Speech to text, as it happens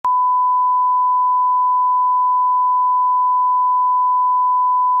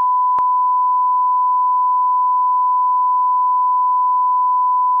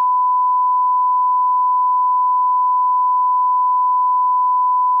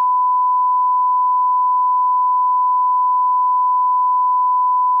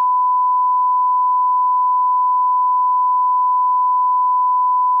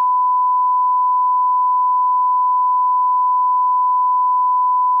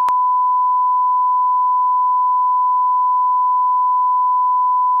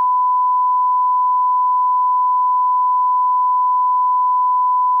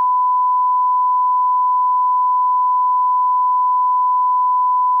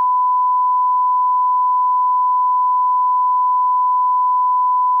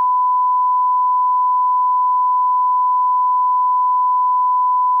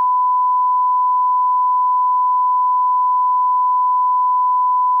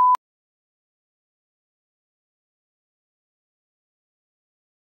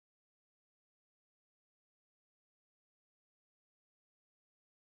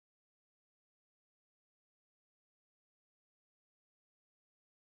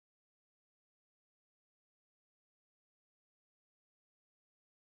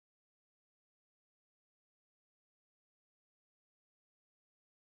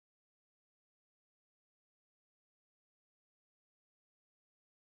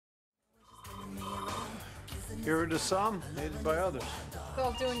Here to some, hated by others.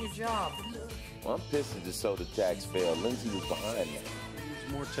 Called doing your job. Well, I'm pissed that the soda tax failed. Lindsay was behind me.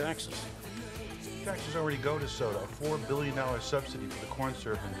 Needs more taxes. Taxes already go to soda, a $4 billion subsidy for the corn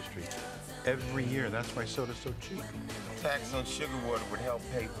syrup industry. Every year, that's why soda's so cheap. Tax on sugar water would help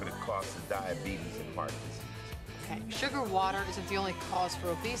pay for the cost of diabetes and heart disease. Okay, sugar water isn't the only cause for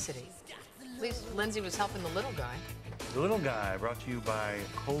obesity. At least Lindsay was helping the little guy. The Little Guy, brought to you by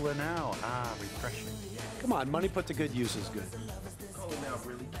Cola Now. Ah, refreshing. Come on, money put to good use is good. Cola Now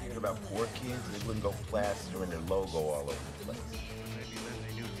really cared about poor kids, they wouldn't go plastering their logo all over the place. Maybe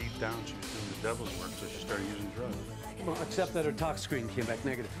Lindsay knew deep down she was doing the devil's work, so she started using drugs. Well, except that her tox screen came back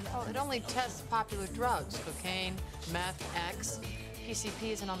negative. Oh, it only tests popular drugs. Cocaine, meth, X.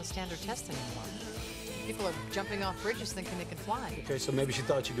 PCP isn't on the standard test anymore. People are jumping off bridges thinking they can fly. Okay, so maybe she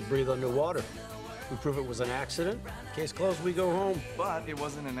thought she could breathe underwater. We prove it was an accident. Case closed, we go home. But it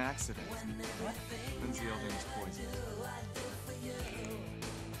wasn't an accident. Lindsay L&O was poisoned.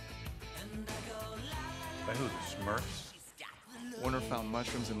 By who, the Smurfs? Warner found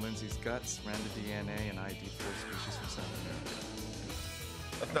mushrooms in Lindsay's guts, ran the DNA, and ID 4 species from South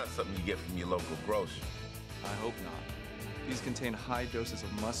America. That's not something you get from your local grocer. I hope not. These contain high doses of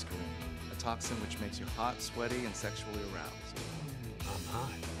muscarine, a toxin which makes you hot, sweaty, and sexually aroused. I'm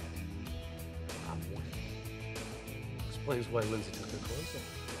hot. I'm wet. Explains why Lindsay took her clothes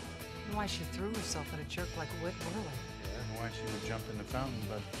off. And why she threw herself at a jerk like Whit Whirling. Yeah, and why she would jump in the fountain,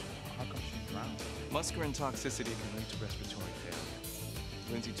 but how come she drowned? Muscarine toxicity can lead to respiratory failure.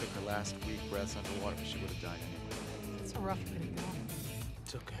 Lindsay took her last weak breaths underwater, but she would have died anyway. It's a rough way to go.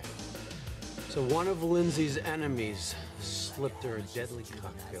 It's okay. So one of Lindsay's enemies slipped her a deadly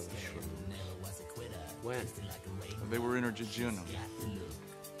cocktail of shrooms. When? They were in her jejunum.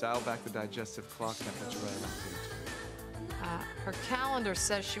 Dial back the digestive clock temperature right around 2. Her calendar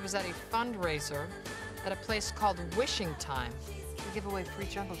says she was at a fundraiser at a place called Wishing Time to give away free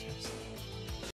jungle juice.